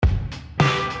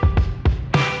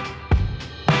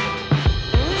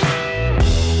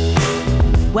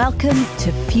Welcome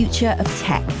to Future of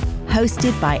Tech,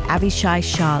 hosted by Avishai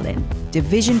Sharlin,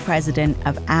 Division President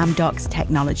of Amdocs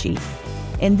Technology.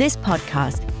 In this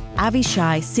podcast,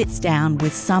 Avishai sits down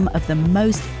with some of the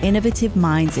most innovative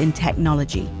minds in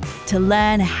technology to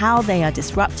learn how they are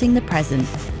disrupting the present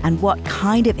and what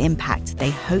kind of impact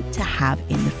they hope to have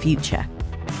in the future.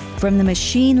 From the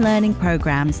machine learning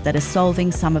programs that are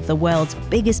solving some of the world's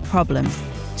biggest problems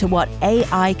to what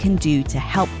AI can do to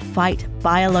help fight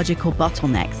biological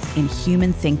bottlenecks in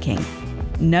human thinking,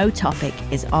 no topic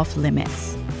is off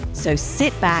limits. So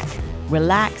sit back,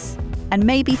 relax, and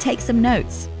maybe take some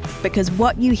notes, because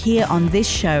what you hear on this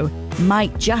show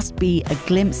might just be a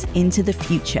glimpse into the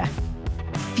future.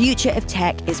 Future of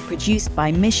Tech is produced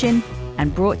by Mission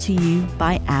and brought to you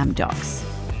by Amdocs.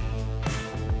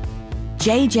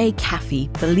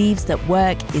 Caffey believes that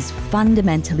work is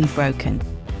fundamentally broken.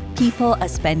 People are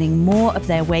spending more of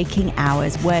their waking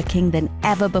hours working than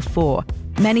ever before,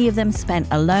 many of them spent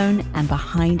alone and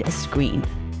behind a screen.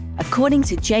 According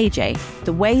to JJ,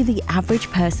 the way the average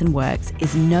person works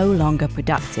is no longer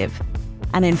productive.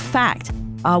 And in fact,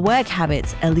 our work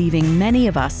habits are leaving many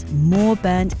of us more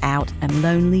burnt out and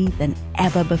lonely than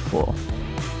ever before.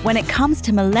 When it comes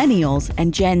to millennials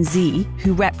and Gen Z,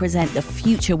 who represent the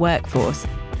future workforce,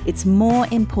 it's more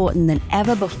important than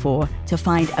ever before to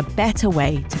find a better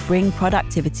way to bring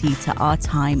productivity to our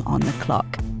time on the clock.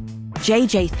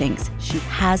 JJ thinks she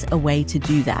has a way to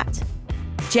do that.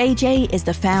 JJ is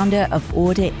the founder of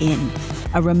Order In,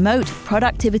 a remote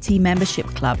productivity membership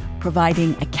club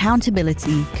providing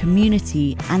accountability,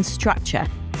 community, and structure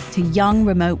to young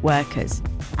remote workers,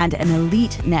 and an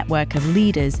elite network of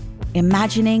leaders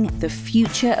imagining the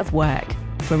future of work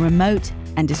for remote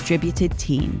and distributed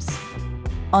teams.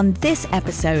 On this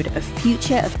episode of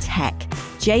Future of Tech,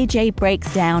 JJ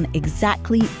breaks down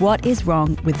exactly what is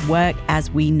wrong with work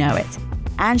as we know it,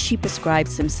 and she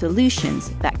prescribes some solutions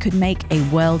that could make a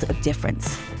world of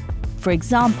difference. For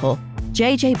example,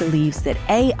 JJ believes that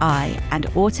AI and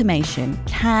automation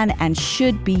can and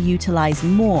should be utilized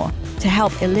more to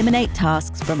help eliminate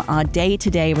tasks from our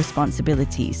day-to-day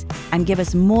responsibilities and give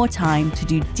us more time to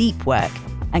do deep work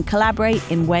and collaborate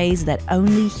in ways that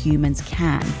only humans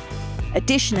can.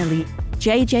 Additionally,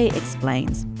 JJ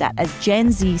explains that as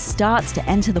Gen Z starts to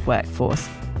enter the workforce,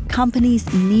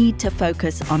 companies need to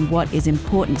focus on what is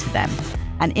important to them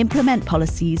and implement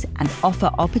policies and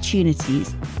offer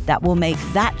opportunities that will make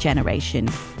that generation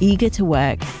eager to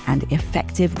work and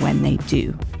effective when they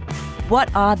do.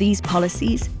 What are these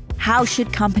policies? How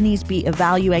should companies be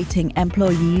evaluating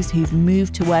employees who've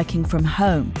moved to working from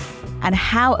home? And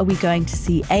how are we going to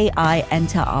see AI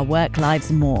enter our work lives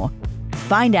more?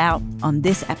 Find out on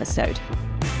this episode.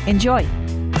 Enjoy.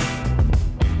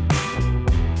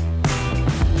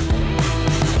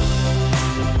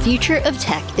 Future of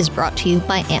Tech is brought to you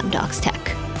by Amdocs Tech.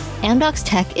 Amdocs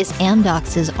Tech is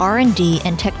Amdocs' R&D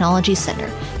and technology center,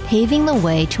 paving the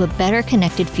way to a better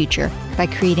connected future by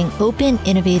creating open,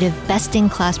 innovative,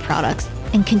 best-in-class products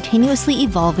and continuously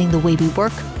evolving the way we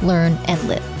work, learn, and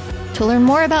live. To learn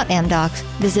more about Amdocs,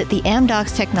 visit the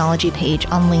Amdocs Technology page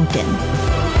on LinkedIn.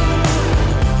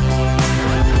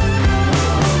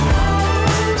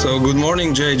 So good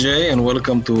morning, JJ, and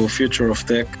welcome to Future of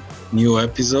Tech new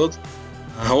episode.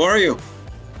 How are you?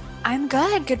 I'm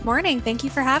good. Good morning. Thank you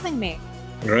for having me.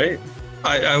 Great.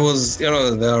 I was, there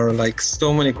are like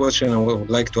so many questions I would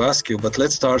like to ask you, but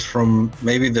let's start from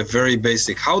maybe the very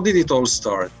basic. How did it all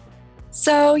start?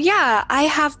 So I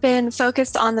have been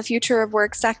focused on the future of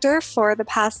work sector for the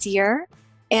past year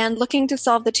and looking to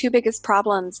solve the two biggest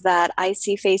problems that I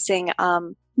see facing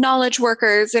knowledge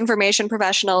workers, information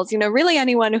professionals, really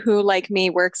anyone who, like me,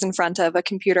 works in front of a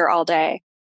computer all day.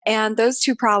 And those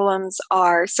two problems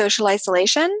are social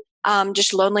isolation,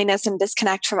 just loneliness and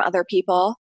disconnect from other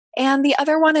people. And the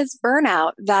other one is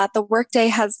burnout, that the workday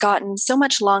has gotten so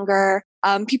much longer.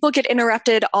 People get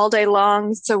interrupted all day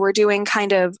long. So we're doing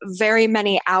kind of very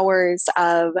many hours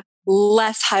of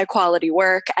less high quality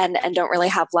work and don't really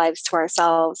have lives to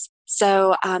ourselves.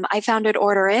 So I founded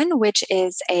Order In, which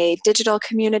is a digital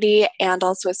community and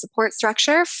also a support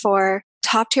structure for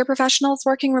top-tier professionals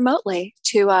working remotely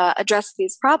to address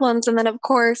these problems. And then, of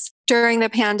course, during the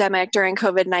pandemic, during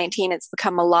COVID-19, it's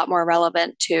become a lot more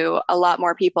relevant to a lot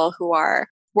more people who are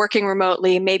working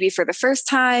remotely, maybe for the first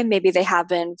time, maybe they have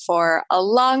been for a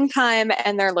long time,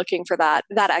 and they're looking for that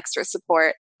extra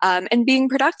support and being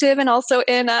productive, and also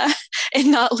in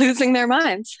not losing their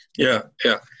minds. Yeah,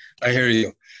 I hear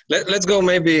you. Let's go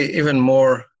maybe even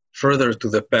more further to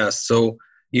the past. So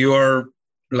you are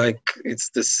like, it's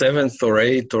the 7th or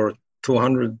 8th or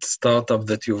 200 startup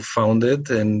that you've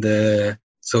founded. And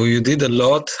So you did a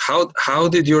lot. How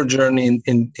did your journey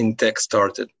in tech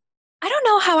started? I don't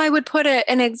know how I would put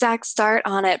an exact start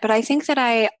on it, but I think that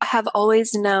I have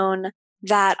always known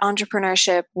that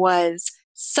entrepreneurship was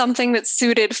something that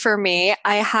suited for me.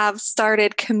 I have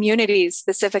started communities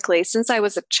specifically since I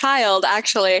was a child.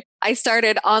 Actually, I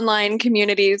started online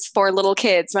communities for little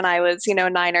kids when I was,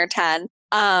 9 or 10.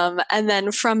 And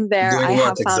then from there, I Doing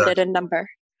have what founded exactly? a number.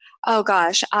 Oh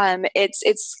gosh,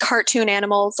 it's cartoon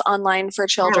animals online for Oh,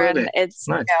 children. really? It's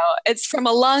Nice. it's from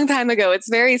a long time ago. It's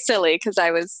very silly because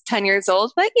I was 10 years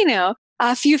old, but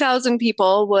a few thousand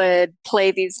people would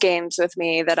play these games with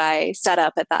me that I set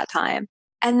up at that time.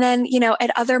 And then,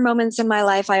 at other moments in my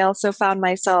life, I also found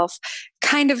myself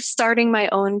kind of starting my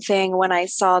own thing when I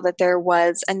saw that there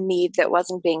was a need that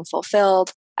wasn't being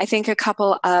fulfilled. I think a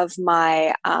couple of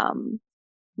my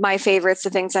favorites, the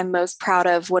things I'm most proud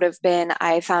of, would have been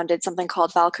I founded something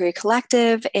called Valkyrie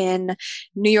Collective in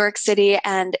New York City,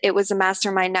 and it was a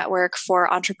mastermind network for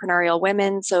entrepreneurial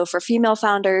women. So for female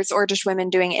founders or just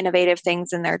women doing innovative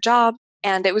things in their job.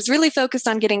 And it was really focused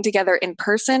on getting together in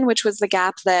person, which was the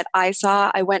gap that I saw.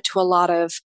 I went to a lot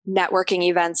of networking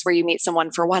events where you meet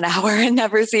someone for 1 hour and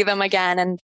never see them again.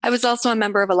 And I was also a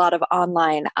member of a lot of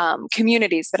online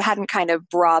communities, but hadn't kind of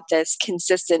brought this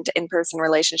consistent in-person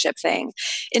relationship thing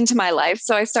into my life.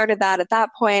 So I started that at that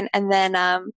point. And then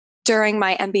during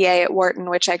my MBA at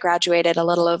Wharton, which I graduated a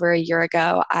little over a year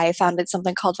ago, I founded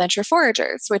something called Venture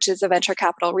Foragers, which is a venture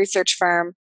capital research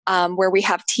firm where we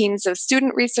have teams of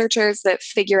student researchers that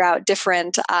figure out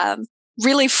different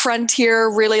really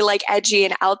frontier, really like edgy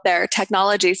and out there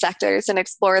technology sectors and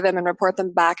explore them and report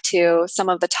them back to some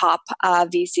of the top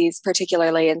VCs,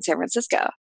 particularly in San Francisco.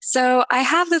 So I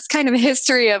have this kind of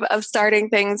history of starting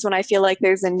things when I feel like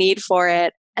there's a need for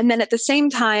it. And then at the same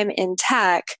time in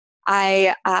tech,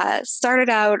 I started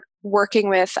out working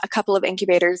with a couple of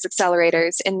incubators,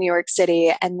 accelerators in New York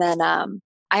City. And then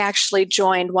I actually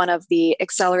joined one of the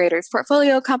accelerators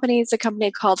portfolio companies, a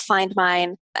company called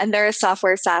FindMine, and they're a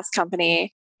software SaaS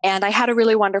company. And I had a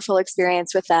really wonderful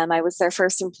experience with them. I was their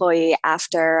first employee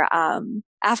after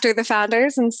the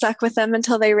founders and stuck with them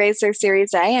until they raised their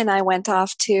Series A. And I went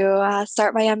off to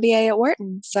start my MBA at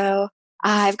Wharton. So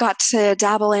I've got to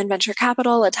dabble in venture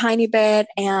capital a tiny bit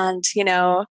and,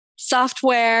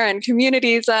 software and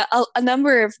communities, a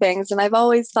number of things. And I've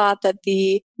always thought that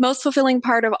the most fulfilling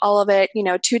part of all of it,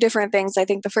 two different things. I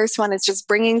think the first one is just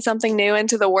bringing something new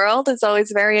into the world is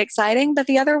always very exciting. But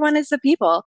the other one is the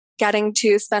people, getting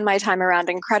to spend my time around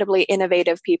incredibly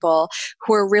innovative people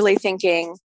who are really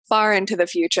thinking far into the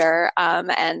future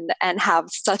and have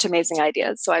such amazing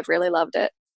ideas. So I've really loved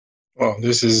it. Well,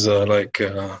 this is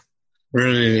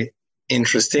really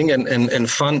interesting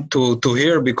and fun to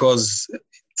hear because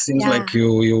seems like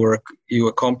you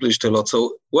accomplished a lot.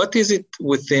 So what is it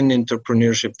within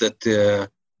entrepreneurship that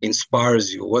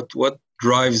inspires you? What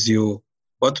drives you?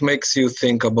 What makes you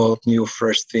think about new,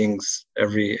 fresh things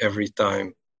every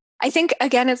time? I think,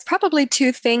 again, it's probably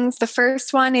two things. The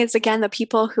first one is, again, the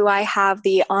people who I have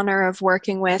the honor of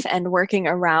working with and working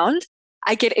around.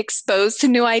 I get exposed to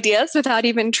new ideas without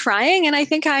even trying. And I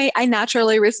think I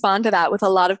naturally respond to that with a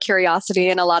lot of curiosity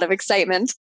and a lot of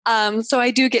excitement. So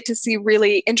I do get to see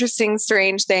really interesting,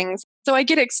 strange things. So I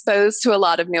get exposed to a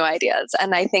lot of new ideas.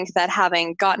 And I think that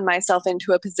having gotten myself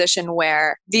into a position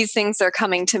where these things are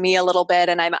coming to me a little bit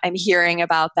and I'm hearing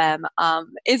about them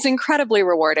is incredibly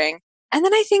rewarding. And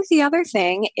then I think the other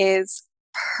thing is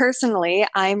personally,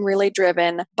 I'm really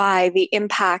driven by the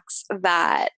impacts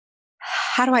that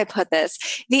how do I put this?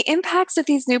 The impacts that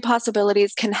these new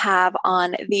possibilities can have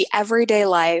on the everyday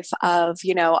life of,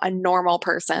 a normal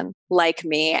person like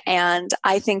me. And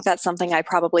I think that's something I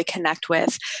probably connect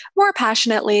with more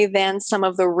passionately than some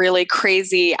of the really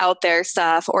crazy out there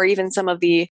stuff, or even some of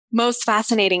the most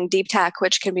fascinating deep tech,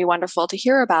 which can be wonderful to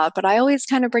hear about. But I always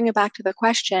kind of bring it back to the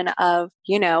question of,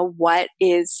 what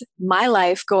is my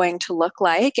life going to look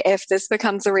like if this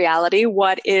becomes a reality?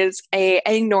 What is a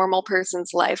normal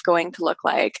person's life going to look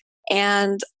like?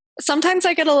 And sometimes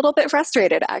I get a little bit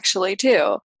frustrated actually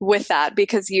too with that,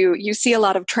 because you see a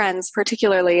lot of trends,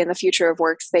 particularly in the future of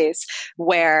workspace,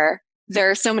 where there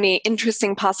are so many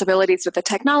interesting possibilities with the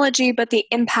technology, but the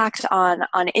impact on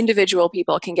individual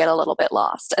people can get a little bit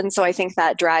lost. And so I think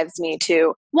that drives me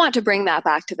to want to bring that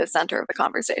back to the center of the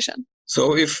conversation.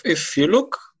 So if you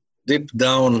look deep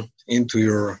down into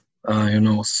your,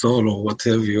 soul or what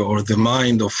have you, or the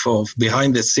mind of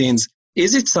behind the scenes,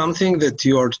 is it something that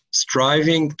you are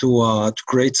striving to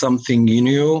create something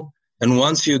new? And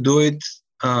once you do it,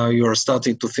 you're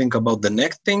starting to think about the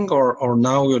next thing, or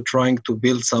now you're trying to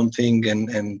build something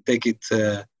and take it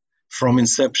from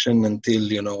inception until,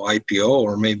 IPO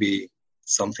or maybe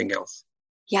something else.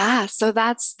 Yeah, so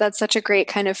that's such a great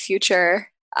kind of future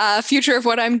of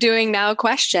what I'm doing now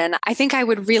question. I think I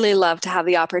would really love to have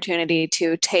the opportunity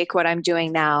to take what I'm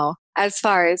doing now as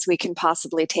far as we can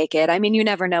possibly take it. I mean, you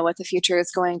never know what the future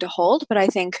is going to hold, but I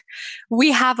think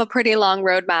we have a pretty long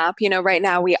roadmap. Right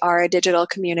now we are a digital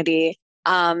community.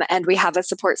 And we have a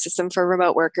support system for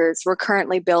remote workers. We're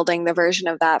currently building the version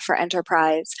of that for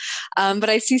enterprise. But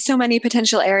I see so many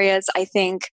potential areas, I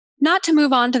think, not to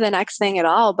move on to the next thing at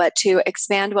all, but to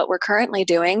expand what we're currently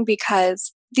doing,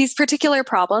 because these particular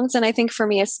problems, and I think for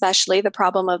me especially, the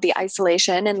problem of the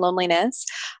isolation and loneliness,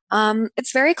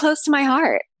 it's very close to my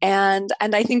heart. And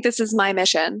I think this is my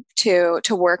mission to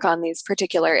work on these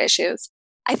particular issues.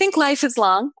 I think life is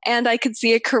long, and I could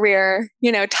see a career,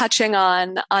 touching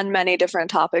on many different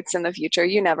topics in the future.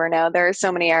 You never know. There are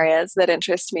so many areas that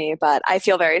interest me, but I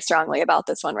feel very strongly about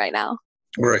this one right now.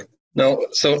 Right. Now,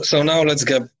 so now let's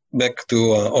get back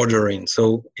to ordering.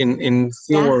 So in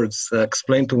few words,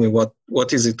 explain to me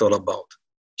what is it all about?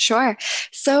 Sure.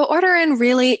 So Order In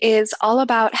really is all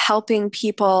about helping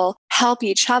people help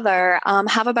each other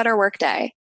have a better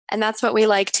workday. And that's what we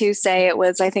like to say. It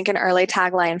was, I think, an early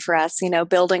tagline for us,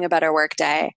 building a better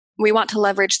workday. We want to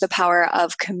leverage the power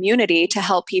of community to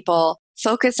help people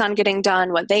focus on getting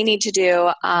done what they need to do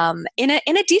in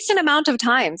a decent amount of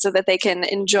time so that they can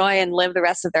enjoy and live the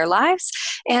rest of their lives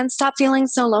and stop feeling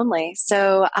so lonely.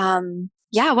 So,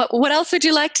 what else would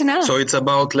you like to know? So it's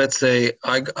about, let's say,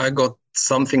 I got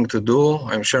something to do.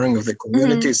 I'm sharing with the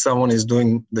community. Mm-hmm. Someone is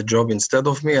doing the job instead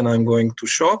of me, and I'm going to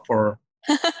shop, or...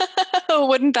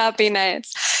 Wouldn't that be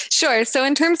nice? Sure. So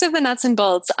in terms of the nuts and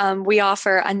bolts, we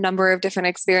offer a number of different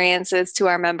experiences to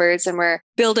our members, and we're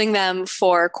building them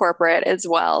for corporate as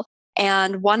well.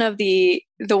 And one of the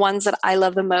ones that I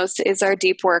love the most is our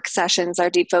deep work sessions, our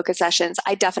deep focus sessions.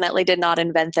 I definitely did not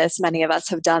invent this. Many of us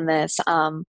have done this.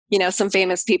 Some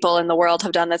famous people in the world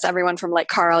have done this, everyone from like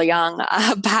Carl Jung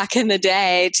back in the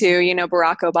day to,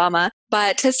 Barack Obama.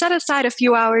 But to set aside a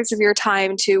few hours of your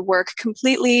time to work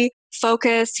completely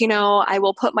focused, I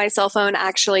will put my cell phone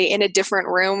actually in a different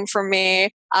room from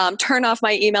me, turn off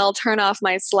my email, turn off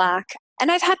my Slack. And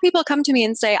I've had people come to me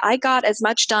and say, I got as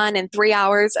much done in 3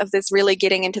 hours of this really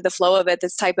getting into the flow of it,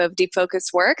 this type of deep focus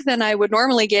work, than I would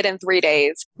normally get in 3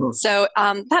 days. So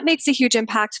that makes a huge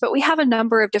impact. But we have a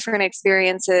number of different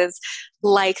experiences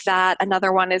like that.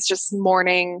 Another one is just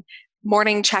morning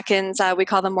check-ins. We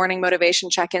call them morning motivation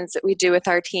check-ins that we do with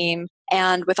our team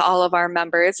and with all of our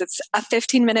members. It's a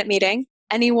 15-minute meeting.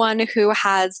 Anyone who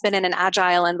has been in an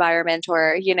agile environment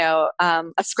or,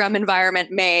 a Scrum environment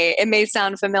may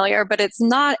sound familiar, but it's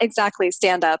not exactly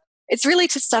stand-up. It's really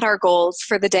to set our goals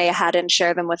for the day ahead and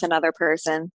share them with another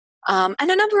person. And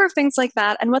a number of things like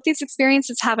that. And what these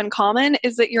experiences have in common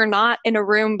is that you're not in a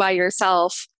room by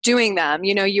yourself doing them.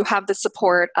 You have the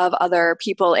support of other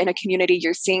people in a community.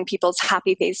 You're seeing people's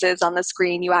happy faces on the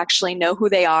screen. You actually know who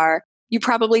they are. You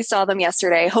probably saw them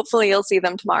yesterday. Hopefully you'll see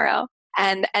them tomorrow.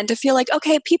 And to feel like,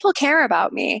 okay, people care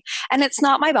about me. And it's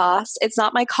not my boss. It's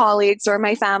not my colleagues or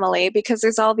my family, because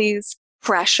there's all these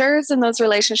pressures in those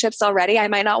relationships already. I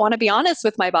might not want to be honest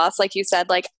with my boss. Like you said,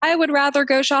 like, I would rather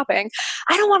go shopping.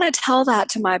 I don't want to tell that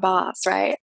to my boss,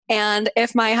 right? And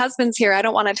if my husband's here, I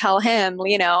don't want to tell him,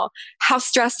 how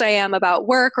stressed I am about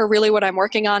work or really what I'm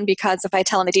working on, because if I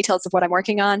tell him the details of what I'm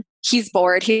working on, he's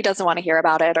bored. He doesn't want to hear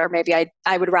about it. Or maybe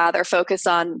I would rather focus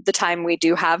on the time we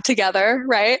do have together,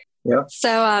 right? Yeah.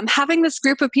 So having this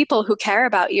group of people who care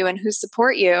about you and who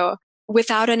support you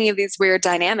without any of these weird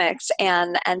dynamics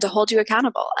and to hold you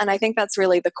accountable. And I think that's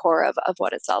really the core of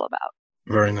what it's all about.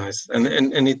 Very nice. And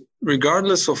it,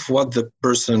 regardless of what the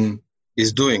person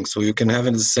is doing, so you can have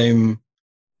in the same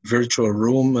virtual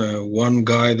room one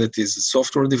guy that is a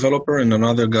software developer and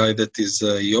another guy that is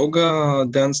a yoga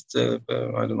dance, I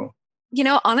don't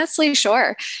know. Honestly,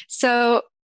 sure. So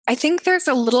I think there's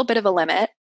a little bit of a limit.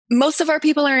 Most of our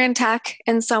people are in tech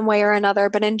in some way or another,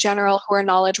 but in general, who are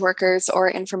knowledge workers or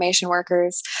information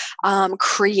workers,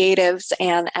 creatives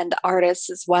and artists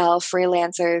as well,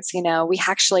 freelancers. We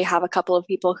actually have a couple of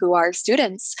people who are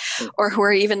students or who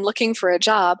are even looking for a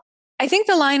job. I think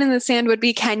the line in the sand would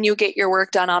be, can you get your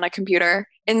work done on a computer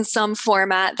in some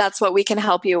format? That's what we can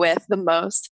help you with the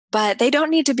most. But they don't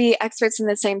need to be experts in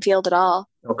the same field at all.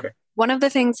 Okay. One of the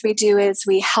things we do is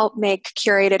we help make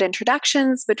curated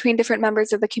introductions between different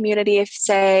members of the community. If,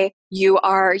 say, you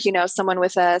are, someone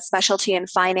with a specialty in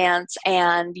finance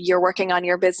and you're working on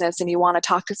your business and you want to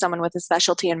talk to someone with a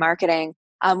specialty in marketing,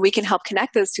 we can help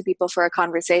connect those two people for a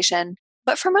conversation.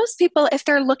 But for most people, if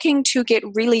they're looking to get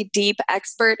really deep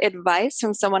expert advice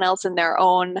from someone else in their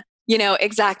own,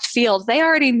 exact field, they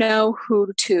already know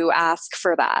who to ask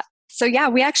for that. So yeah,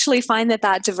 we actually find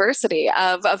that diversity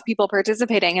of people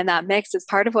participating in that mix is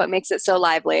part of what makes it so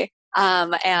lively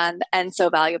and so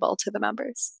valuable to the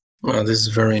members. Well, this is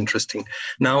very interesting.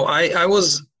 Now, I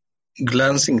was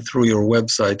glancing through your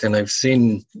website, and I've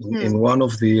seen in one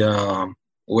of the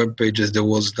web pages there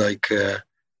was like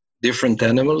different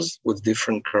animals with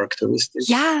different characteristics.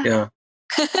 Yeah.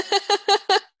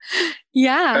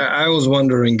 Yeah. I was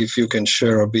wondering if you can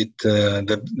share a bit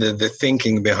the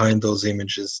thinking behind those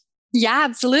images. Yeah,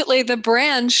 absolutely. The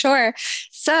brand, sure.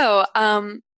 So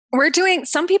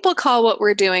some people call what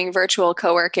we're doing virtual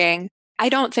co-working. I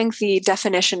don't think the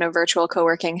definition of virtual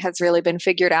co-working has really been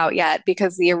figured out yet,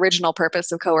 because the original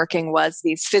purpose of co-working was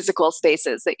these physical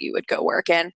spaces that you would go work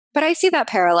in. But I see that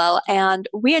parallel. And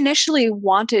we initially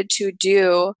wanted to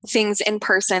do things in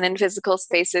person in physical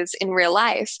spaces in real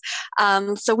life.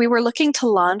 So we were looking to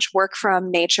launch work from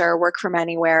nature, work from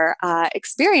anywhere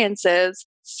experiences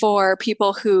for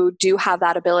people who do have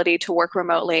that ability to work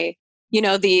remotely. You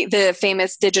know, the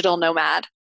famous digital nomad.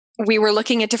 We were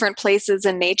looking at different places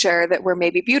in nature that were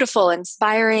maybe beautiful,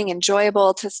 inspiring,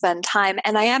 enjoyable to spend time.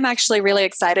 And I am actually really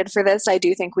excited for this. I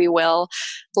do think we will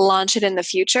launch it in the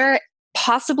future,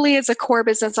 possibly as a core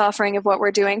business offering of what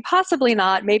we're doing, possibly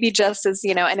not, maybe just as,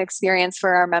 an experience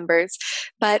for our members.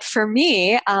 But for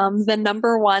me, the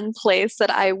number one place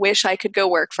that I wish I could go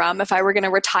work from, if I were going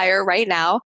to retire right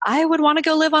now, I would want to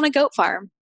go live on a goat farm.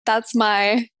 That's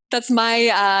my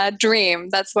dream.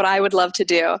 That's what I would love to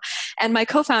do. And my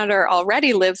co-founder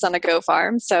already lives on a goat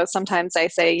farm. So sometimes I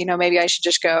say, maybe I should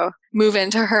just go move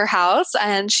into her house.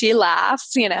 And she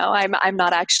laughs, I'm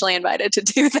not actually invited to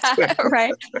do that,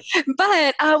 right?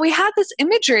 But we have this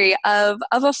imagery of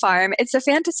a farm. It's a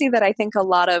fantasy that I think a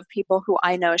lot of people who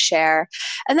I know share.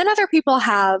 And then other people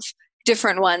have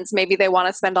different ones. Maybe they want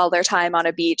to spend all their time on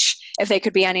a beach if they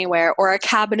could be anywhere, or a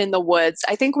cabin in the woods.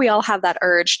 I think we all have that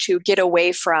urge to get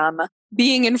away from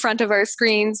being in front of our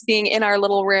screens, being in our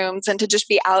little rooms, and to just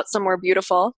be out somewhere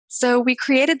beautiful. So we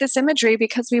created this imagery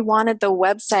because we wanted the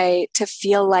website to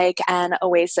feel like an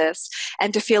oasis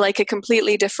and to feel like a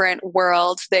completely different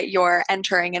world that you're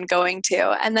entering and going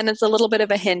to. And then it's a little bit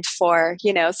of a hint for,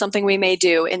 something we may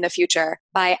do in the future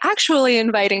by actually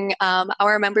inviting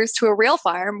our members to a real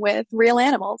farm with real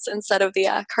animals instead of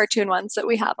the cartoon ones that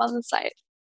we have on the site.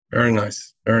 Very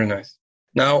nice. Very nice.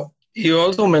 Now, you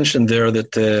also mentioned there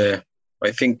that I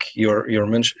think your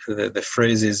mention the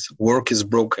phrase is "work is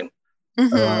broken."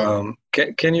 Mm-hmm.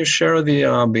 Can you share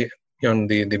the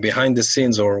behind the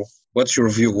scenes, or what's your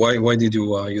view? Why did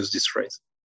you use this phrase?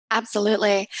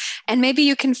 Absolutely. And maybe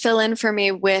you can fill in for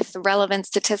me with relevant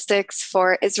statistics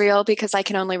for Israel, because I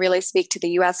can only really speak to the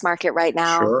US market right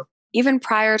now. Sure. Even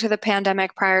prior to the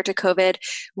pandemic, prior to COVID,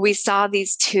 we saw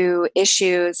these two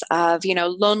issues of,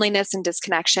 loneliness and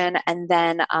disconnection, and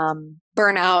then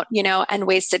burnout, and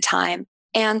wasted time.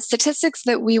 And statistics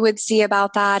that we would see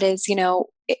about that is,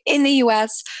 in the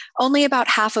US, only about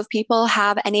half of people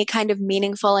have any kind of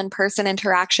meaningful in-person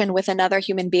interaction with another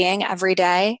human being every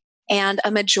day. And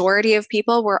a majority of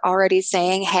people were already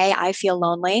saying, hey, I feel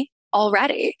lonely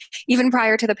already, even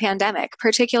prior to the pandemic.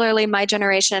 Particularly my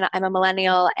generation, I'm a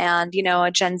millennial and,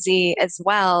 a Gen Z as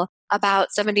well. About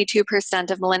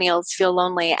 72% of millennials feel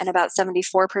lonely, and about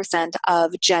 74%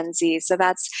 of Gen Z. So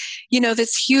that's,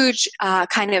 this huge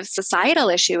kind of societal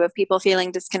issue of people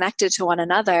feeling disconnected to one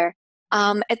another.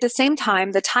 At the same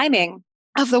time, the timing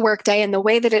of the workday and the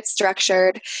way that it's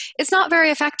structured is not very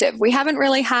effective. We haven't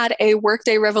really had a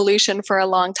workday revolution for a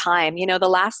long time. The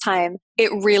last time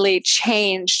it really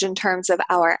changed in terms of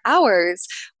our hours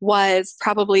was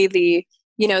probably the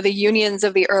unions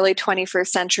of the early 21st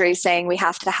century saying we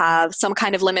have to have some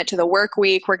kind of limit to the work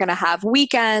week. We're going to have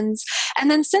weekends.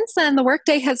 And then since then, the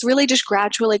workday has really just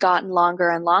gradually gotten longer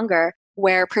and longer,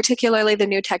 where particularly the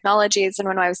new technologies, and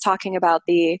when I was talking about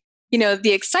the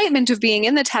excitement of being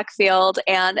in the tech field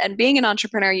and being an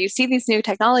entrepreneur, you see these new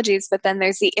technologies, but then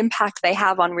there's the impact they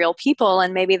have on real people.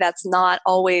 And maybe that's not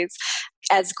always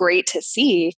as great to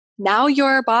see. Now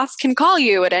your boss can call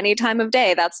you at any time of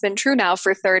day. That's been true now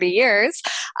for 30 years.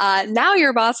 Now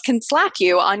your boss can Slack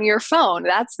you on your phone.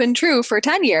 That's been true for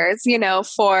 10 years,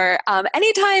 for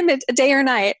any time, day or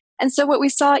night. And so what we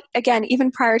saw, again,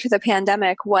 even prior to the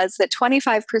pandemic, was that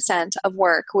 25% of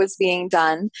work was being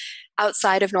done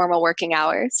outside of normal working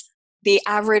hours. The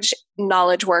average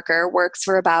knowledge worker works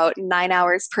for about 9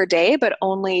 hours per day, but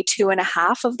only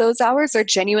 2.5 of those hours are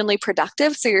genuinely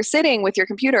productive. So you're sitting with your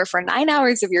computer for 9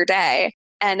 hours of your day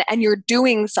and you're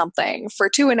doing something for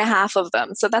 2.5 of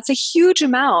them. So that's a huge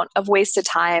amount of wasted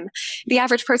time. The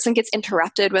average person gets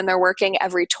interrupted when they're working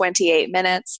every 28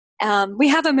 minutes. We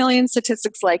have a million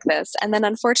statistics like this. And then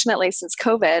unfortunately, since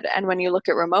COVID, and when you look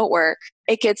at remote work,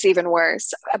 it gets even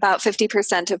worse. About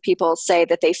 50% of people say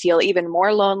that they feel even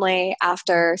more lonely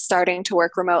after starting to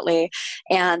work remotely.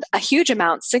 And a huge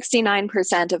amount,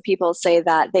 69% of people say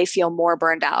that they feel more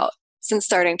burned out since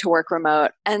starting to work remote.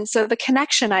 And so the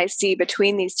connection I see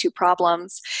between these two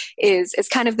problems is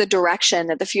kind of the direction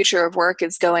that the future of work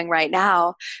is going right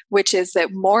now, which is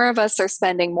that more of us are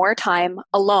spending more time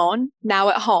alone now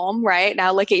at home, right?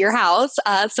 Now look at your house.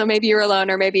 So maybe you're alone,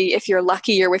 or maybe if you're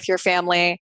lucky, you're with your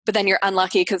family. But then you're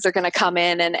unlucky because they're going to come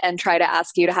in and try to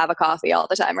ask you to have a coffee all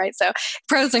the time, right? So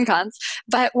pros and cons.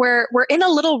 But we're in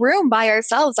a little room by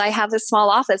ourselves. I have this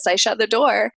small office. I shut the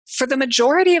door for the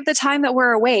majority of the time that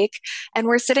we're awake, and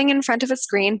we're sitting in front of a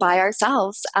screen by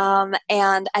ourselves. And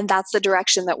that's the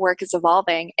direction that work is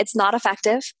evolving. It's not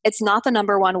effective. It's not the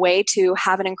number one way to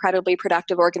have an incredibly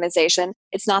productive organization.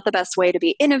 It's not the best way to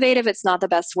be innovative. It's not the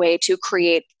best way to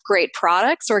create great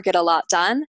products or get a lot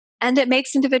done. And it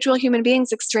makes individual human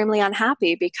beings extremely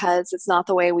unhappy because it's not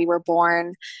the way we were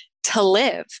born to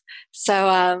live. So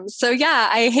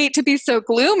yeah, I hate to be so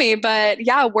gloomy, but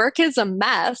yeah, work is a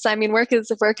mess. I mean, work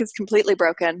is completely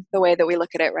broken the way that we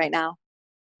look at it right now.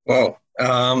 Wow.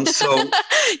 So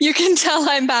you can tell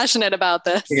I'm passionate about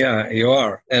this. yeah, you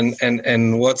are.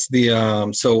 And what's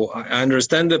the so I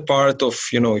understand the part of,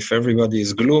 if everybody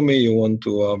is gloomy, you want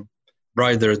to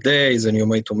brighter days and you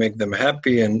want to make them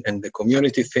happy, and the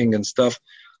community thing and stuff.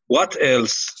 What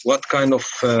else? What kind of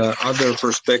other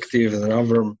perspectives and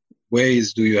other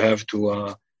ways do you have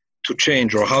to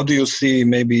change, or how do you see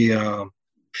maybe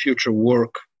future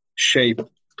work shape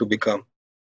to become?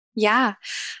 Yeah,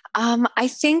 I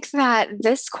think that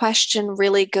this question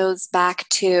really goes back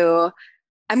to,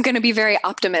 I'm going to be very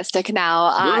optimistic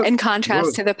now, in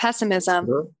contrast to the pessimism.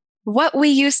 What we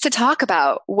used to talk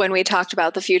about when we talked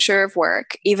about the future of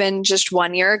work, even just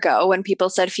 1 year ago, when people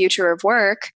said future of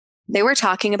work, they were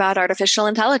talking about artificial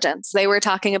intelligence. They were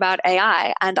talking about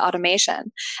AI and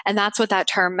automation. And that's what that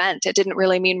term meant. It didn't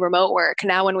really mean remote work.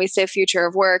 Now, when we say future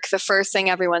of work, the first thing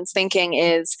everyone's thinking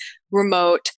is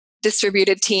remote,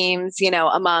 distributed teams,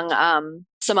 among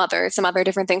some other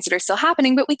different things that are still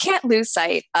happening. But we can't lose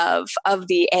sight of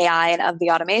the AI and of the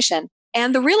automation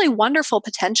and the really wonderful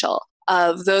potential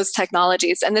of those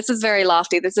technologies. And this is very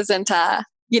lofty. This isn't,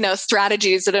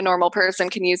 strategies that a normal person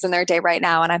can use in their day right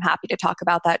now. And I'm happy to talk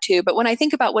about that too. But when I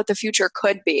think about what the future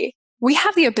could be, we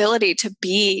have the ability to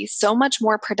be so much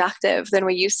more productive than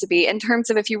we used to be in terms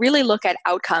of, if you really look at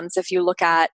outcomes, if you look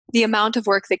at the amount of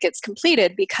work that gets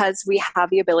completed, because we have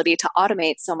the ability to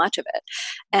automate so much of it.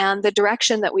 And the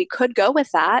direction that we could go with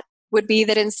that would be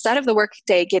that instead of the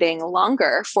workday getting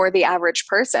longer for the average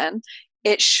person,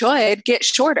 it should get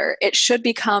shorter. It should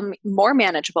become more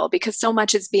manageable because so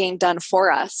much is being done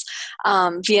for us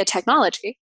via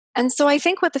technology. And so I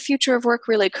think what the future of work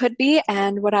really could be,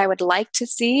 and what I would like to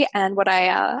see, and what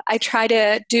I try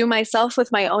to do myself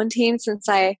with my own team, since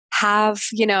I have,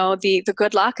 the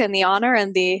good luck and the honor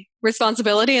and the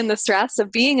responsibility and the stress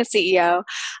of being a CEO,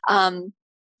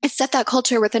 is set that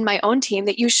culture within my own team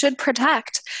that you should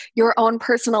protect your own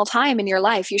personal time in your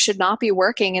life. You should not be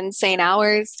working insane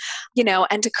hours,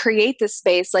 and to create this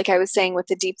space, like I was saying with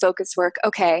the deep focus work.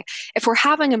 Okay, if we're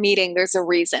having a meeting, there's a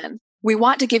reason. We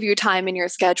want to give you time in your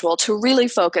schedule to really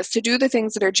focus, to do the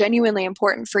things that are genuinely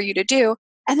important for you to do.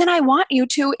 And then I want you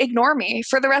to ignore me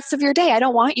for the rest of your day. I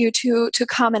don't want you to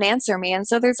come and answer me. And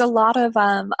so there's a lot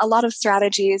of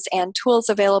strategies and tools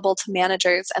available to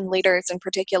managers and leaders in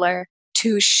particular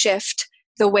to shift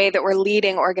the way that we're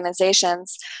leading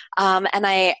organizations. And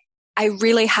I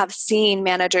really have seen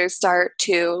managers start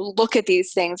to look at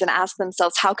these things and ask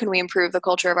themselves, how can we improve the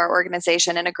culture of our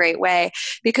organization in a great way?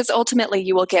 Because ultimately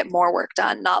you will get more work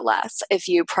done, not less, if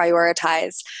you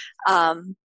prioritize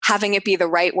having it be the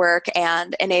right work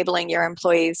and enabling your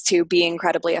employees to be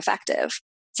incredibly effective.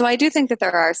 So I do think that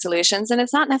there are solutions, and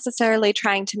it's not necessarily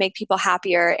trying to make people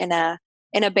happier in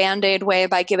a Band-Aid way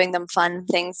by giving them fun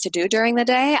things to do during the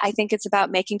day. I think it's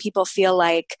about making people feel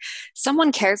like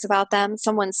someone cares about them,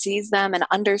 someone sees them and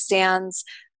understands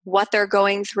what they're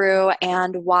going through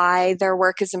and why their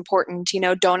work is important.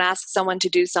 Don't ask someone to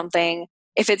do something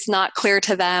if it's not clear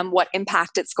to them what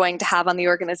impact it's going to have on the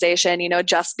organization,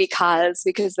 just because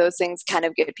those things kind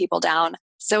of get people down.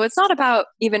 So it's not about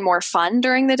even more fun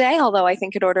during the day, although I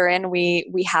think at Order In,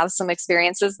 we have some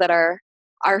experiences that are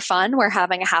fun. We're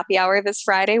having a happy hour this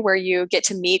Friday where you get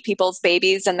to meet people's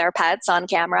babies and their pets on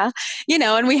camera,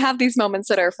 and we have these moments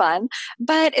that are fun.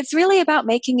 But it's really about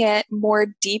making it more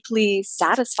deeply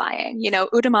satisfying,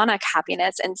 eudaimonic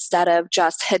happiness instead of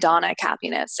just hedonic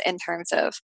happiness in terms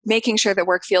of making sure that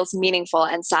work feels meaningful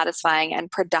and satisfying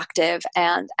and productive,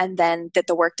 and then that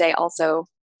the workday also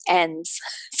ends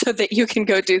so that you can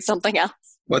go do something else.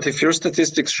 But if your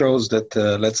statistics shows that,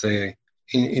 let's say,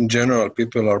 in general,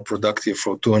 people are productive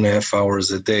for 2.5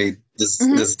 hours a day,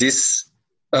 does this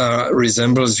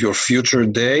resembles your future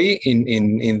day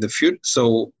in the future?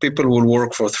 So people will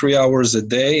work for 3 hours a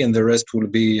day and the rest will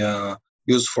be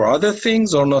used for other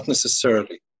things, or not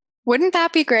necessarily? Wouldn't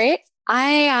that be great?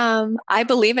 I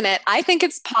believe in it. I think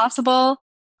it's possible.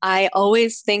 I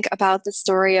always think about the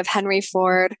story of Henry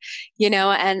Ford,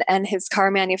 and his car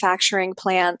manufacturing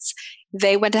plants.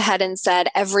 They went ahead and said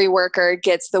every worker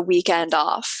gets the weekend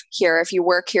off here. If you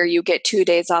work here, you get 2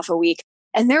 days off a week.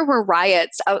 And there were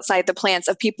riots outside the plants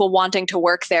of people wanting to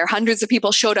work there. Hundreds of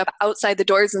people showed up outside the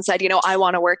doors and said, I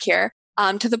want to work here.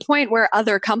 To the point where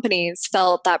other companies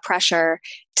felt that pressure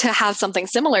to have something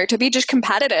similar, to be just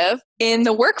competitive in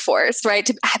the workforce, right?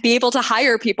 To be able to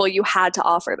hire people, you had to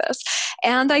offer this.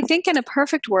 And I think in a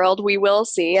perfect world, we will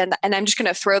see, and I'm just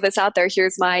going to throw this out there.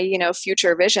 Here's my,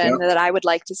 future vision that I would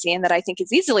like to see and that I think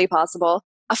is easily possible.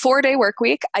 A 4-day work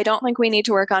week. I don't think we need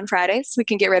to work on Fridays. We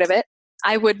can get rid of it.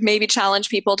 I would maybe challenge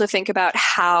people to think about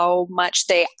how much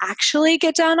they actually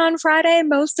get done on Friday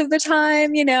most of the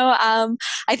time.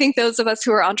 I think those of us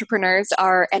who are entrepreneurs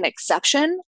are an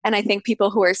exception. And I think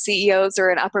people who are CEOs or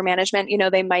in upper management,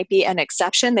 they might be an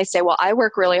exception. They say, well, I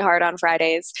work really hard on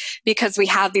Fridays because we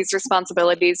have these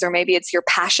responsibilities, or maybe it's your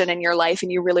passion in your life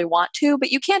and you really want to,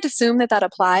 but you can't assume that that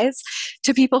applies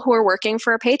to people who are working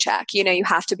for a paycheck. You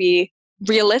have to be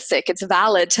realistic. It's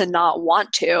valid to not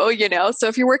want to, So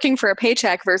if you're working for a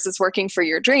paycheck versus working for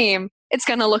your dream, it's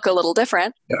going to look a little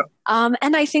different. Yeah.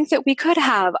 And I think that we could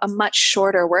have a much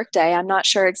shorter workday. I'm not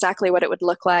sure exactly what it would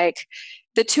look like.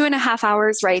 The 2.5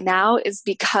 hours right now is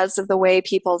because of the way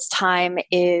people's time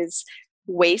is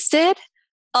wasted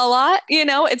a lot.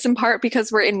 It's in part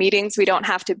because we're in meetings we don't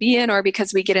have to be in, or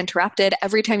because we get interrupted.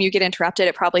 Every time you get interrupted,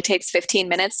 it probably takes 15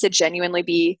 minutes to genuinely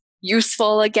be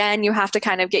useful again. You have to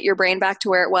kind of get your brain back to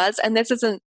where it was. And this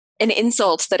isn't an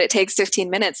insult that it takes 15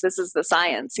 minutes. This is the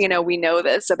science. We know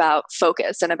this about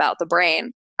focus and about the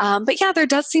brain. But yeah, there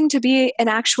does seem to be an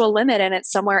actual limit, and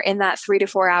it's somewhere in that 3 to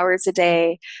 4 hours a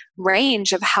day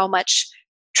range of how much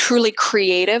truly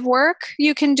creative work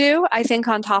you can do. I think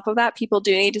on top of that, people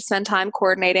do need to spend time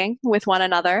coordinating with one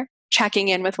another, checking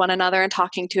in with one another and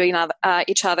talking to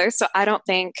each other. So I don't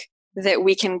think that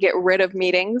we can get rid of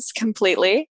meetings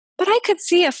completely. But I could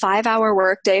see a 5-hour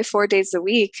workday, 4 days a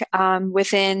week,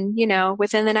 within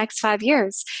the next 5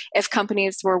 years, if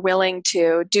companies were willing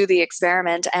to do the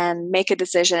experiment and make a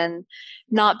decision,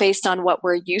 not based on what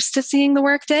we're used to seeing the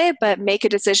workday, but make a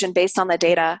decision based on the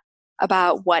data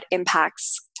about what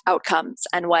impacts outcomes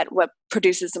and what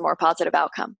produces a more positive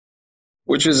outcome.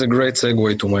 Which is a great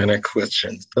segue to my next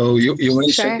question. So you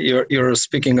mentioned you're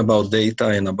speaking about data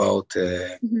and about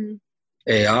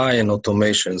AI and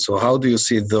automation. So how do you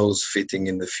see those fitting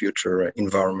in the future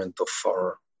environment of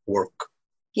our work?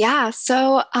 Yeah,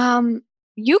 so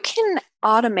you can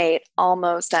automate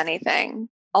almost anything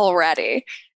already.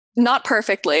 Not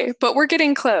perfectly, but we're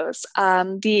getting close.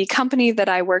 The company that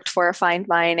I worked for,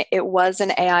 FindMine, it was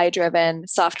an AI-driven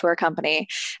software company.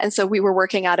 And so we were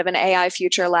working out of an AI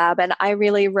future lab. And I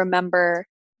really remember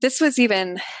this was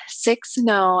even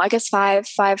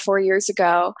 4 years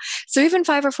ago. So even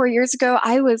 5 or 4 years ago,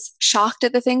 I was shocked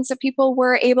at the things that people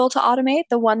were able to automate.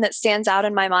 The one that stands out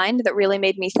in my mind that really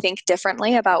made me think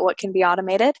differently about what can be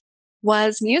automated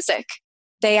was music.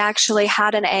 They actually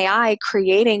had an AI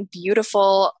creating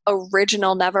beautiful,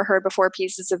 original, never heard before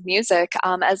pieces of music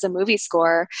as a movie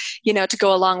score, to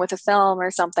go along with a film or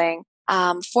something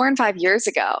 4 and 5 years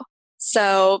ago.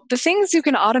 So the things you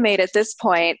can automate at this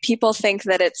point, people think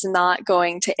that it's not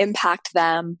going to impact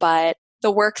them, but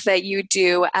the work that you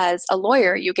do as a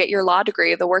lawyer, you get your law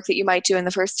degree, the work that you might do in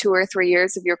the first 2 or 3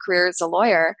 years of your career as a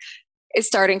lawyer is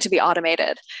starting to be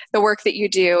automated. The work that you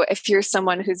do, if you're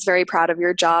someone who's very proud of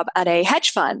your job at a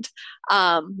hedge fund,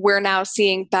 we're now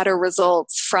seeing better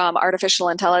results from artificial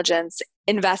intelligence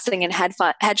investing in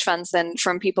hedge funds than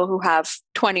from people who have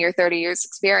 20 or 30 years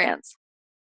experience.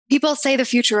 People say the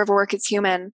future of work is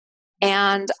human,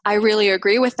 and I really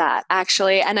agree with that,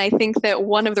 actually. And I think that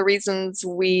one of the reasons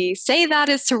we say that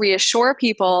is to reassure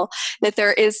people that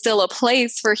there is still a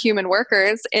place for human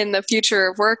workers in the future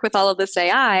of work with all of this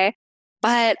AI.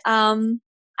 But I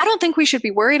don't think we should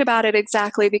be worried about it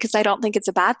exactly, because I don't think it's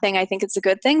a bad thing. I think it's a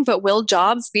good thing. But will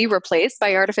jobs be replaced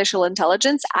by artificial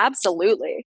intelligence?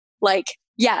 Absolutely.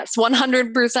 Yes,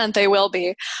 100% they will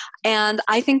be. And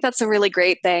I think that's a really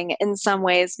great thing in some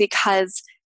ways, because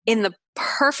in the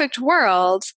perfect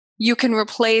world, you can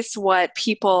replace what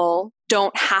people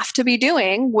don't have to be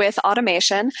doing with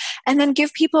automation, and then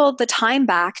give people the time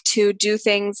back to do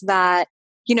things that,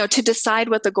 to decide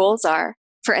what the goals are.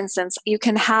 For instance, you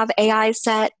can have AI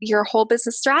set your whole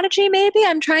business strategy, maybe.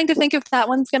 I'm trying to think if that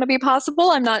one's going to be possible.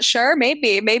 I'm not sure.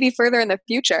 Maybe further in the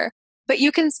future. But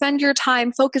you can spend your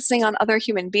time focusing on other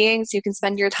human beings. You can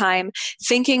spend your time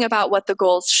thinking about what the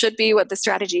goals should be, what the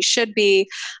strategy should be,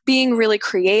 being really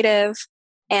creative,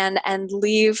 and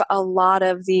leave a lot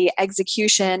of the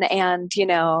execution and,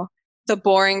 the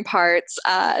boring parts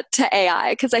to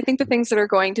AI. Because I think the things that are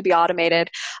going to be automated,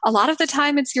 a lot of the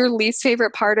time it's your least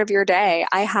favorite part of your day.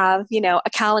 I have, a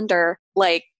calendar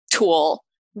like tool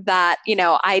that,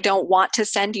 I don't want to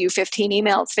send you 15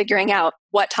 emails figuring out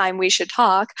what time we should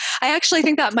talk. I actually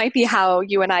think that might be how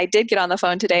you and I did get on the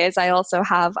phone today, is I also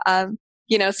have,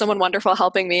 someone wonderful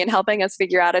helping me and helping us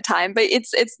figure out a time. But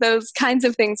it's those kinds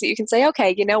of things that you can say,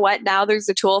 okay, you know what? Now there's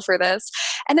a tool for this.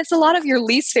 And it's a lot of your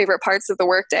least favorite parts of the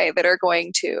workday that are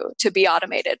going to be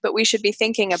automated. But we should be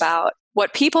thinking about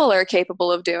what people are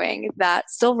capable of doing that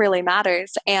still really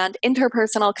matters. And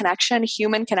interpersonal connection,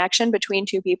 human connection between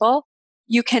two people,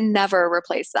 you can never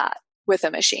replace that with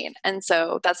a machine. And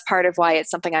so that's part of why it's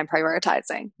something I'm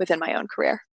prioritizing within my own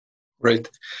career. Great.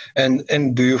 And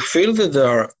do you feel that there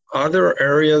are other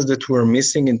areas that we're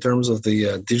missing in terms of the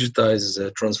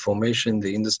digitized transformation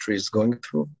the industry is going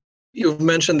through? You've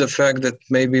mentioned the fact that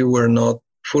maybe we're not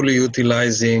fully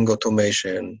utilizing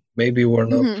automation. Maybe we're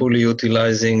not fully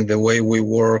utilizing the way we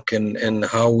work and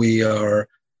how we are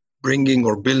bringing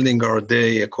or building our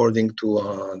day according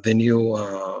to the new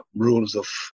rules of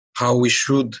how we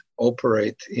should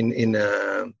operate in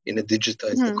a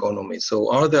digitized economy. So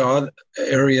are there other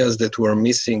areas that we're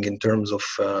missing in terms of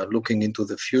looking into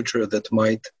the future that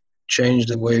might change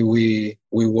the way we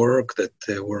work, that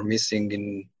we're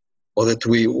missing or that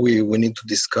we need to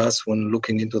discuss when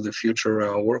looking into the future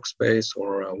workspace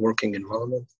or working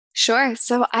environment? Sure.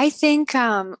 So I think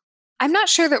I'm not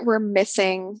sure that we're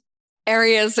missing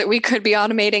areas that we could be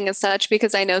automating as such,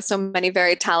 because I know so many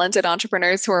very talented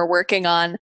entrepreneurs who are working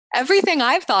on everything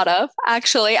I've thought of.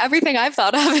 Actually, everything I've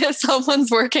thought of is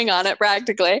someone's working on it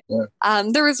practically. Yeah.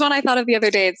 There was one I thought of the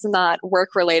other day. It's not work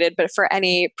related, but for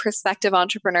any prospective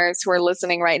entrepreneurs who are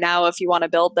listening right now, if you want to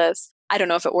build this, I don't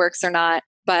know if it works or not,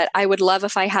 but I would love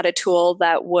if I had a tool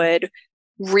that would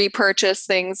repurchase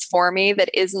things for me that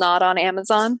is not on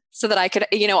Amazon, so that I could,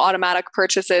 automatic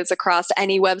purchases across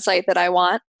any website that I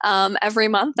want every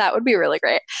month. That would be really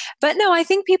great. But no, I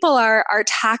think people are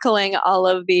tackling all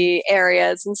of the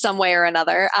areas in some way or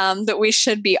another that we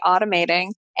should be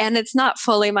automating. And it's not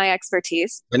fully my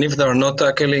expertise. And if they're not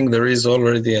tackling, there is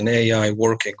already an AI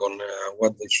working on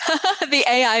what they should. The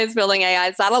AI is building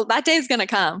AIs. That day is going to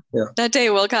come. Yeah. That day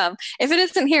will come. If it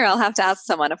isn't here, I'll have to ask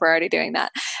someone if we're already doing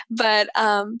that. But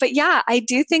yeah, I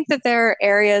do think that there are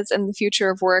areas in the future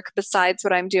of work besides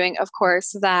what I'm doing, of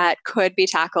course, that could be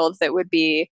tackled that would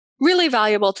be really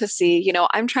valuable to see.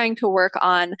 I'm trying to work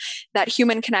on that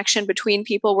human connection between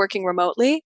people working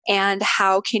remotely. And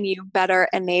how can you better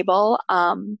enable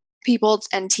people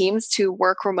and teams to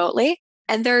work remotely?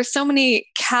 And there are so many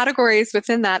categories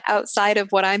within that outside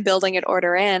of what I'm building at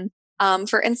Order In.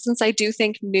 For instance, I do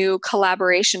think new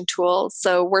collaboration tools.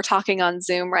 So we're talking on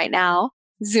Zoom right now.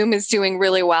 Zoom is doing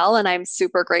really well, and I'm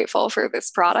super grateful for this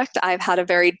product. I've had a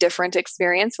very different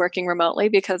experience working remotely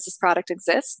because this product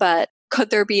exists, but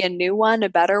could there be a new one, a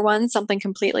better one, something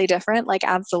completely different? Like,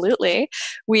 absolutely.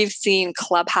 We've seen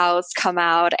Clubhouse come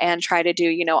out and try to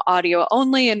do, audio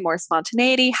only and more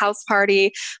spontaneity, House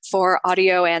Party for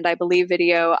audio and I believe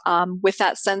video with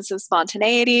that sense of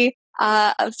spontaneity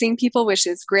of seeing people, which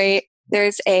is great.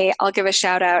 There's I'll give a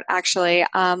shout out actually,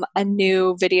 a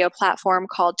new video platform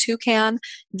called Toucan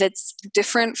that's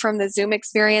different from the Zoom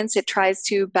experience. It tries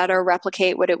to better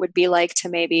replicate what it would be like to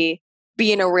maybe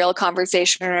be in a real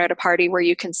conversation or at a party where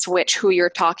you can switch who you're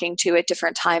talking to at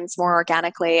different times more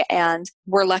organically. And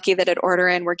we're lucky that at Order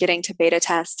In, we're getting to beta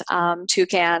test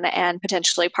Toucan and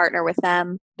potentially partner with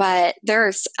them. But there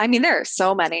are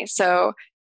so many. So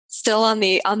still on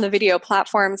the video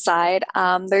platform side,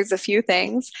 there's a few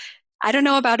things. I don't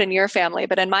know about in your family,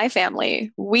 but in my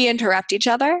family, we interrupt each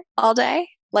other all day,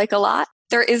 like a lot.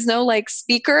 There is no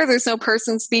speaker. There's no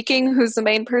person speaking who's the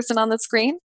main person on the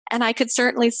screen. And I could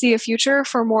certainly see a future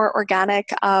for more organic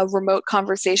remote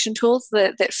conversation tools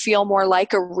that feel more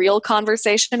like a real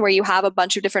conversation where you have a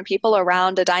bunch of different people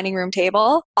around a dining room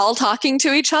table all talking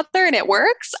to each other and it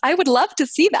works. I would love to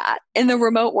see that in the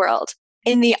remote world.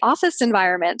 In the office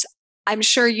environment, I'm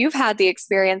sure you've had the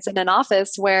experience in an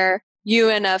office where you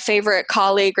and a favorite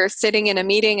colleague are sitting in a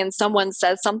meeting and someone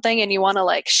says something and you want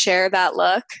to share that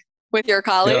look with your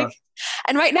colleague.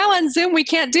 And right now on Zoom, we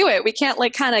can't do it. We can't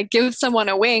like kind of give someone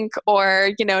a wink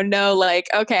or, know like,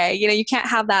 okay, you can't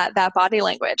have that body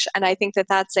language. And I think that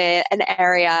that's an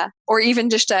area, or even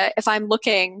just if I'm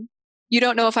looking, you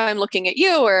don't know if I'm looking at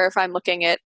you or if I'm looking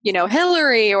at,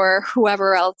 Hillary or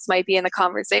whoever else might be in the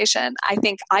conversation. I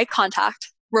think eye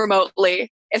contact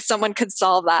remotely, if someone could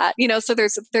solve that, so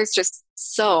there's just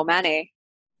so many.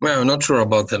 Well, I'm not sure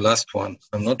about the last one.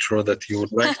 I'm not sure that you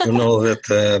would like to know that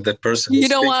the person you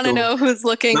don't want to know who's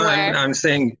looking no, where. I'm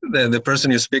saying the person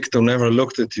you speak to never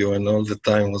looked at you and all the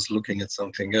time was looking at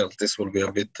something else. This will be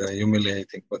a bit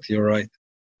humiliating, but you're right.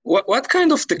 What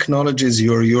kind of technologies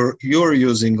you're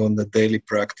using on the daily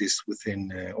practice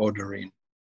within ordering?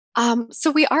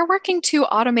 So we are working to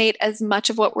automate as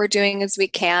much of what we're doing as we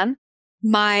can.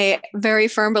 My very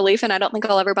firm belief, and I don't think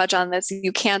I'll ever budge on this,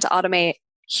 you can't automate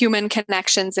human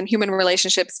connections and human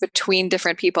relationships between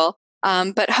different people.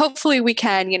 But hopefully we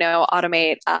can,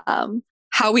 automate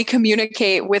how we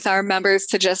communicate with our members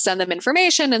to just send them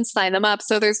information and sign them up.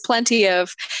 So there's plenty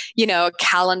of,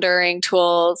 calendaring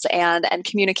tools and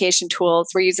communication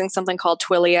tools. We're using something called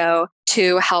Twilio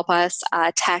to help us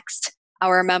text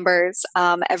our members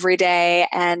every day,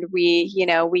 and we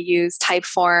use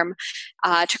Typeform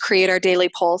to create our daily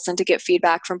pulse and to get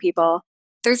feedback from people.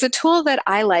 There's a tool that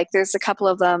I like. There's a couple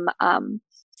of them.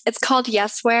 It's called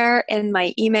Yesware in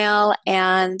my email,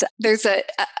 and there's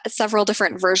several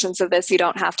different versions of this. You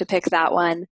don't have to pick that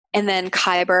one. And then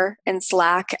Kyber in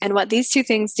Slack. And what these two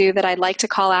things do that I'd like to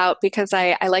call out, because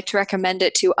I like to recommend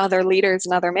it to other leaders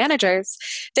and other managers,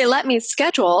 they let me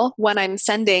schedule when I'm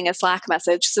sending a Slack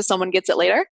message so someone gets it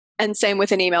later. And same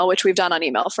with an email, which we've done on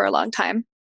email for a long time.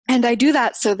 And I do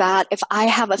that so that if I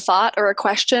have a thought or a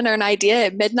question or an idea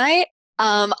at midnight,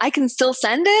 I can still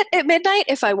send it at midnight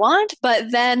if I want,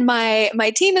 but then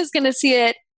my team is going to see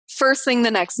it first thing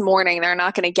the next morning. They're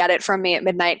not going to get it from me at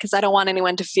midnight because I don't want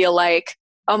anyone to feel like,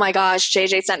 oh my gosh,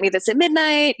 JJ sent me this at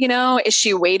midnight. Is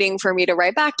she waiting for me to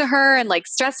write back to her and like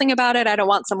stressing about it? I don't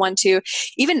want someone to,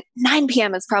 even 9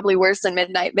 p.m. is probably worse than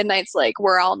midnight. Midnight's like,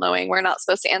 we're all knowing we're not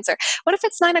supposed to answer. What if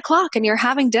it's 9 o'clock and you're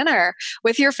having dinner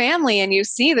with your family and you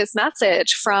see this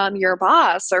message from your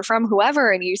boss or from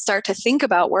whoever and you start to think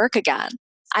about work again?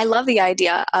 I love the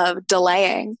idea of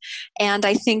delaying. And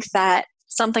I think that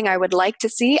something I would like to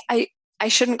see, I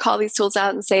shouldn't call these tools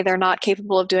out and say they're not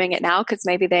capable of doing it now, because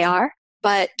maybe they are.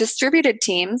 But distributed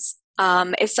teams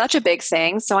is such a big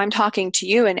thing. So I'm talking to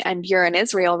you and you're in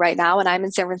Israel right now and I'm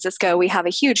in San Francisco. We have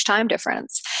a huge time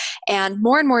difference. And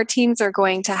more teams are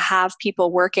going to have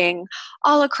people working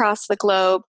all across the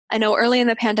globe. I know early in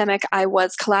the pandemic, I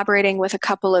was collaborating with a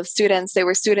couple of students. They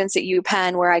were students at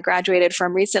UPenn, where I graduated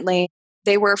from recently.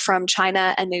 They were from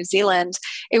China and New Zealand.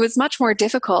 It was much more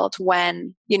difficult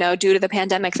when, due to the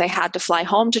pandemic, they had to fly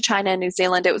home to China and New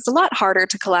Zealand. It was a lot harder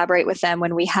to collaborate with them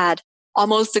when we had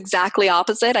almost exactly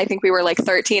opposite. I think we were like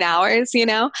 13 hours,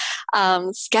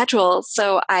 schedules.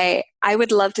 So I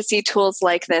would love to see tools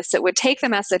like this that would take the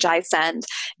message I send,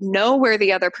 know where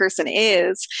the other person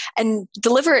is, and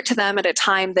deliver it to them at a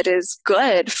time that is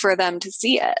good for them to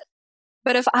see it.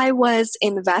 But if I was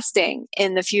investing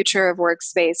in the future of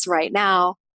workspace right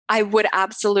now, I would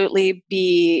absolutely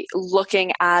be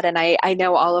looking at, and I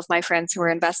know all of my friends who are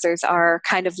investors are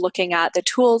kind of looking at the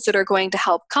tools that are going to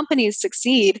help companies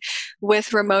succeed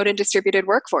with remote and distributed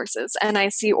workforces. And I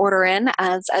see Order In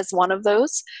as one of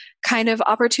those kind of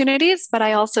opportunities. But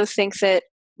I also think that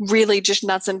really just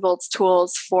nuts and bolts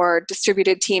tools for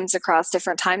distributed teams across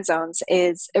different time zones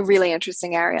is a really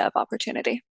interesting area of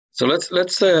opportunity. So let's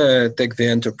take the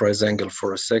enterprise angle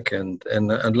for a second,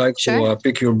 and I'd like Sure. to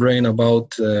pick your brain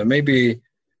about maybe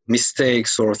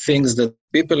mistakes or things that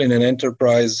people in an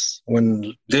enterprise,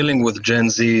 when dealing with Gen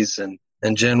Zs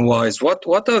and Gen Ys, what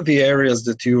are the areas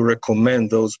that you recommend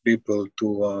those people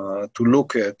to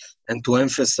look at and to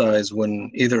emphasize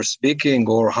when either speaking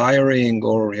or hiring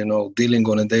or dealing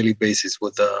on a daily basis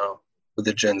with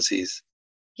the Gen Zs?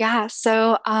 Yeah,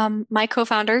 so my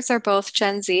co-founders are both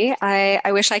Gen Z.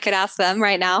 I wish I could ask them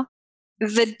right now.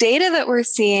 The data that we're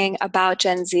seeing about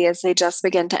Gen Z as they just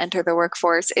begin to enter the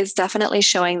workforce is definitely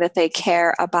showing that they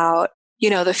care about,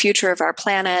 the future of our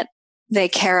planet. They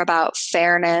care about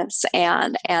fairness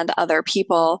and other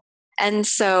people. And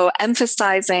so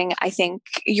emphasizing, I think,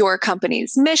 your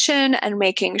company's mission and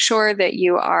making sure that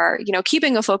you are,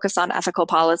 keeping a focus on ethical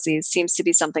policies seems to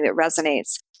be something that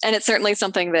resonates. And it's certainly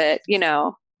something that,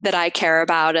 that I care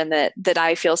about and that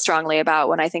I feel strongly about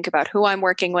when I think about who I'm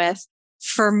working with.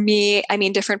 For me,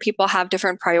 different people have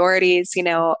different priorities,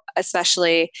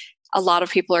 especially a lot of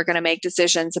people are going to make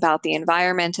decisions about the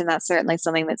environment. And that's certainly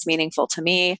something that's meaningful to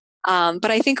me.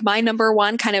 But I think my number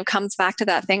one kind of comes back to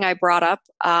that thing I brought up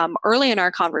early in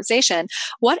our conversation.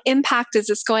 What impact is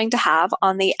this going to have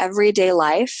on the everyday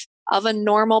life of a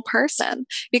normal person?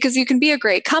 Because you can be a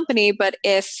great company, but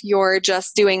if you're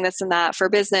just doing this and that for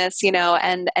business,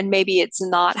 and maybe it's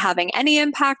not having any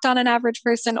impact on an average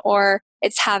person, or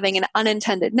it's having an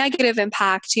unintended negative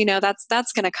impact,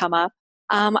 that's going to come up.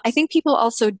 I think people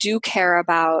also do care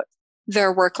about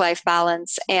their work-life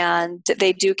balance, and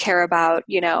they do care about,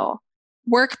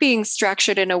 work being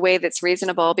structured in a way that's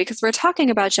reasonable, because we're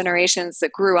talking about generations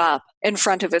that grew up in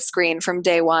front of a screen from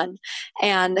day one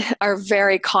and are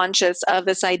very conscious of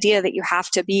this idea that you have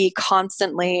to be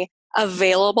constantly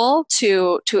available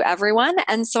to everyone.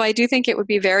 And so I do think it would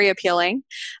be very appealing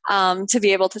to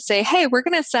be able to say, hey, we're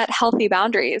going to set healthy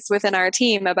boundaries within our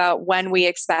team about when we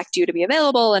expect you to be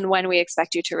available and when we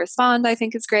expect you to respond. I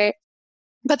think is great.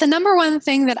 But the number one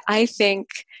thing that I think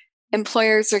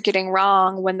employers are getting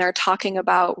wrong when they're talking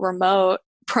about remote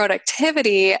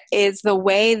productivity is the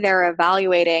way they're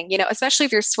evaluating, especially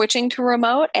if you're switching to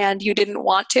remote and you didn't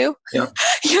want to. Yeah.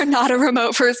 You're not a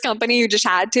remote first company, you just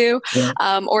had to,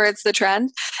 Yeah. Or it's the trend.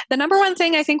 The number one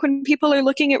thing I think when people are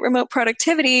looking at remote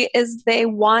productivity is they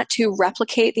want to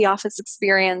replicate the office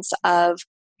experience of,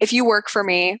 if you work for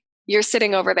me, you're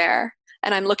sitting over there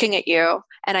and I'm looking at you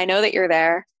and I know that you're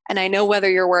there and I know whether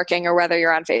you're working or whether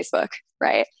you're on Facebook,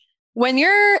 right? When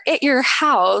you're at your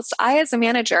house, I, as a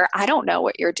manager, I don't know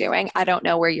what you're doing. I don't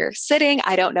know where you're sitting.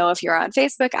 I don't know if you're on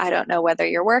Facebook. I don't know whether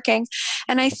you're working.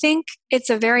 And I think it's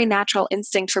a very natural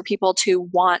instinct for people to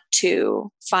want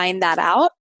to find that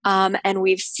out. And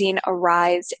we've seen a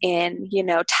rise in,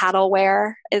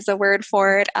 tattleware is a word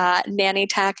for it, nanny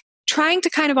tech, trying to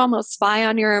kind of almost spy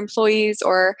on your employees,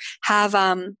 or have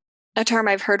a term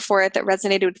I've heard for it that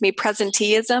resonated with me,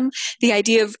 presenteeism, the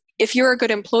idea of, if you're a good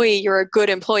employee, you're a good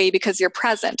employee because you're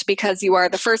present, because you are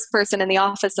the first person in the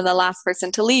office and the last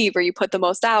person to leave, or you put the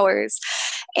most hours.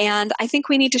 And I think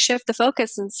we need to shift the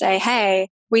focus and say, hey,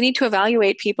 we need to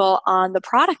evaluate people on the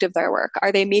product of their work.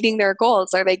 Are they meeting their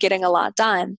goals? Are they getting a lot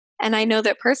done? And I know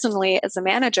that personally, as a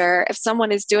manager, if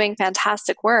someone is doing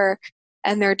fantastic work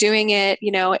and they're doing it,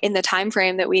 in the time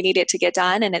frame that we need it to get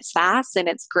done, and it's fast and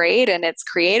it's great and it's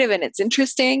creative and it's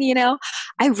interesting,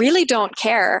 I really don't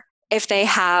care if they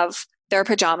have their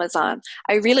pajamas on.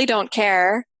 I really don't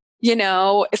care,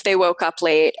 if they woke up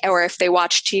late or if they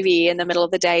watched TV in the middle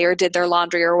of the day or did their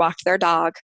laundry or walked their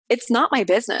dog. It's not my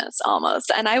business almost.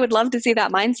 And I would love to see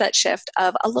that mindset shift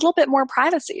of a little bit more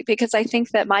privacy, because I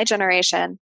think that my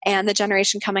generation and the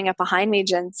generation coming up behind me,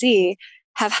 Gen Z,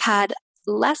 have had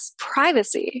less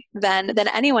privacy than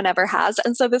anyone ever has.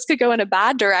 And so this could go in a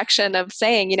bad direction of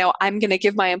saying, I'm going to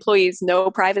give my employees no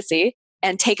privacy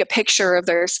and take a picture of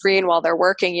their screen while they're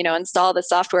working, install the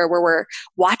software where we're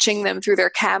watching them through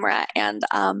their camera. And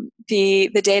the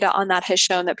data on that has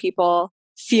shown that people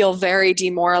feel very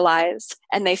demoralized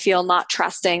and they feel not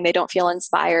trusting. They don't feel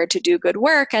inspired to do good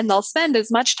work. And they'll spend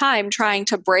as much time trying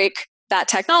to break that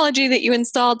technology that you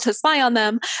installed to spy on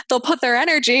them. They'll put their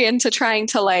energy into trying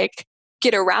to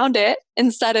get around it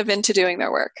instead of into doing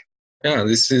their work. Yeah,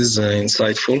 this is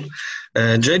insightful.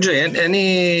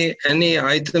 JJ, any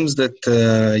items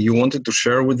that you wanted to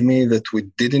share with me that we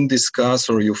didn't discuss,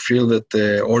 or you feel that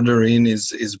the Order In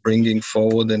is bringing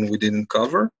forward and we didn't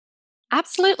cover?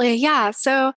 Absolutely, yeah.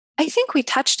 So I think we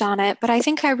touched on it, but I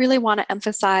think I really want to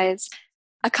emphasize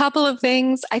a couple of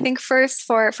things. I think first,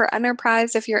 for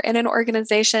enterprise, if you're in an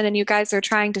organization and you guys are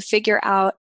trying to figure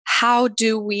out how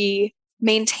do we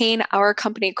maintain our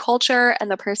company culture and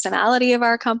the personality of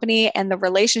our company and the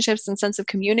relationships and sense of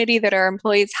community that our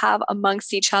employees have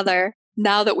amongst each other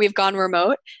now that we've gone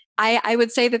remote, I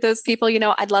would say that those people,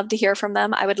 I'd love to hear from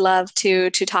them. I would love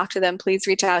to talk to them. Please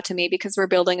reach out to me, because we're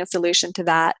building a solution to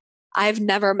that. I've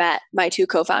never met my two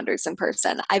co-founders in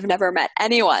person. I've never met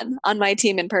anyone on my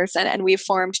team in person, and we've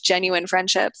formed genuine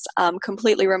friendships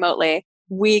completely remotely.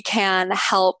 We can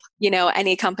help,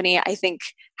 any company, I think,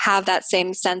 have that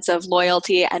same sense of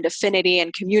loyalty and affinity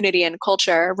and community and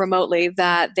culture remotely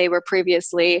that they were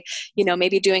previously,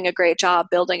 maybe doing a great job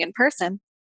building in person.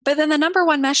 But then the number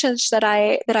one message that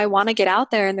I want to get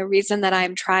out there, and the reason that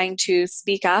I'm trying to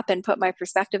speak up and put my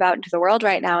perspective out into the world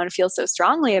right now and feel so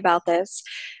strongly about this,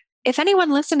 if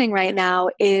anyone listening right now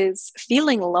is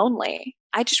feeling lonely,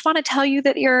 I just want to tell you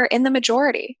that you're in the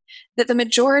majority, that the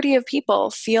majority of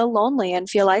people feel lonely and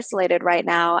feel isolated right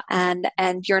now. And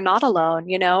you're not alone.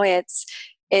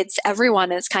 It's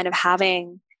everyone is kind of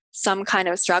having some kind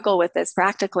of struggle with this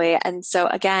practically. And so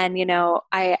again,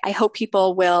 I hope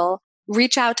people will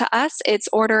reach out to us. It's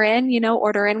Order In,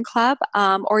 Order In Club,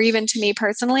 or even to me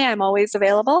personally. I'm always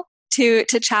available to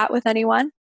chat with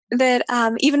anyone. that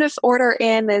even if Order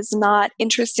In is not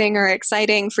interesting or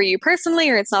exciting for you personally,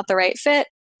 or it's not the right fit,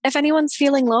 if anyone's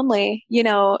feeling lonely,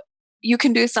 you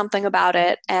can do something about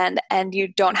it, and you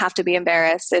don't have to be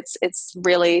embarrassed. It's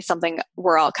really something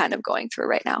we're all kind of going through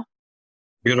right now.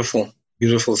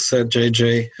 Beautiful said,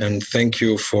 JJ, and thank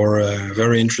you for a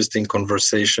very interesting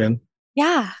conversation.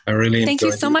 Yeah, I really enjoyed it. Thank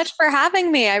you so much for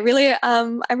having me. I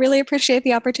really appreciate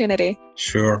the opportunity.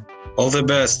 Sure. All the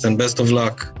best and best of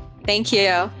luck. Thank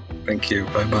you. Thank you.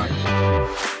 Bye-bye.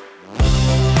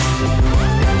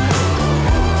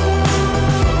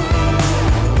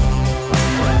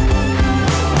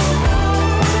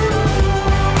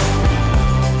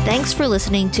 Thanks for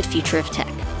listening to Future of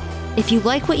Tech. If you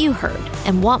like what you heard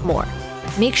and want more,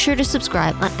 make sure to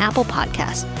subscribe on Apple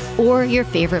Podcasts or your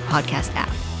favorite podcast app.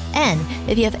 And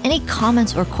if you have any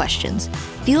comments or questions,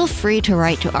 feel free to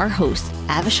write to our host,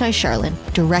 Avishai Sharlin,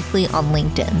 directly on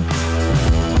LinkedIn.